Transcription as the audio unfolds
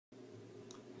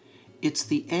It's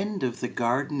the end of the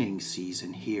gardening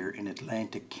season here in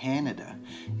Atlantic Canada,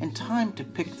 and time to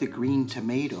pick the green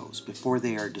tomatoes before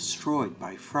they are destroyed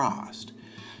by frost.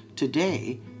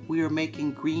 Today, we are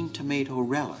making green tomato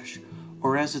relish,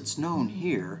 or as it's known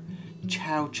here,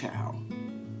 Chow Chow.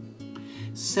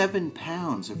 7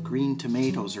 pounds of green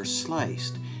tomatoes are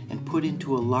sliced and put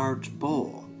into a large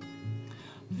bowl.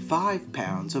 5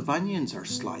 pounds of onions are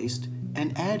sliced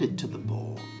and added to the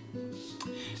bowl.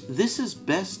 This is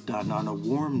best done on a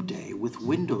warm day with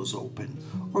windows open,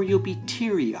 or you'll be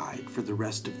teary-eyed for the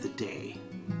rest of the day.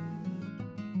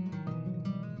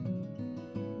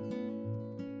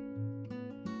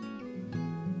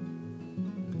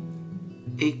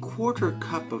 A 1/4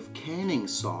 cup of canning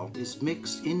salt is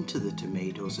mixed into the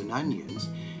tomatoes and onions,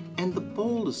 and the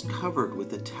bowl is covered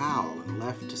with a towel and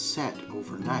left to set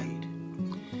overnight.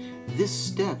 This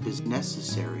step is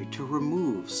necessary to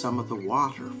remove some of the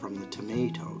water from the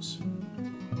tomatoes.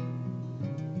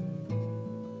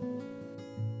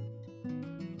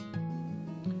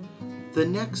 The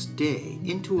next day,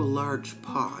 into a large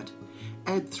pot,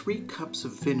 add 3 cups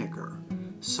of vinegar.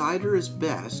 Cider is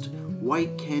best,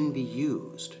 white can be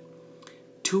used.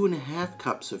 2½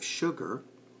 cups of sugar,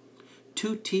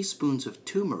 2 teaspoons of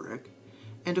turmeric,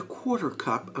 and a 1/4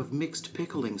 cup of mixed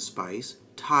pickling spice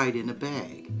tied in a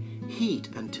bag. Heat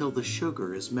until the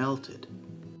sugar is melted.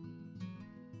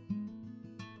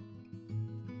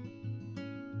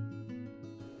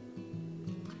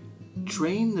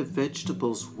 Drain the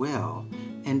vegetables well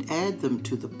and add them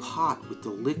to the pot with the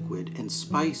liquid and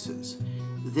spices.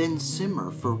 Then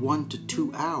simmer for 1 to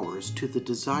 2 hours to the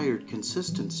desired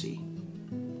consistency.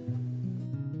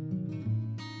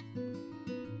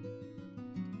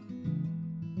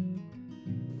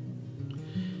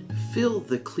 Fill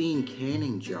the clean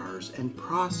canning jars and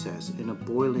process in a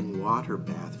boiling water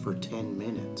bath for 10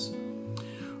 minutes.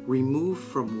 Remove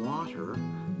from water,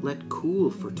 let cool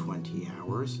for 20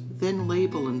 hours, then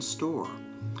label and store.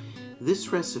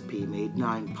 This recipe made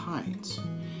 9 pints.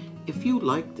 If you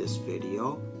liked this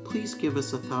video, please give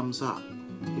us a thumbs up.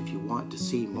 If you want to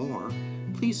see more,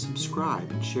 please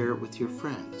subscribe and share it with your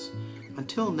friends.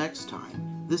 Until next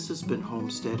time, this has been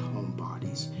Homestead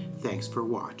Homebodies. Thanks for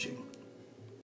watching.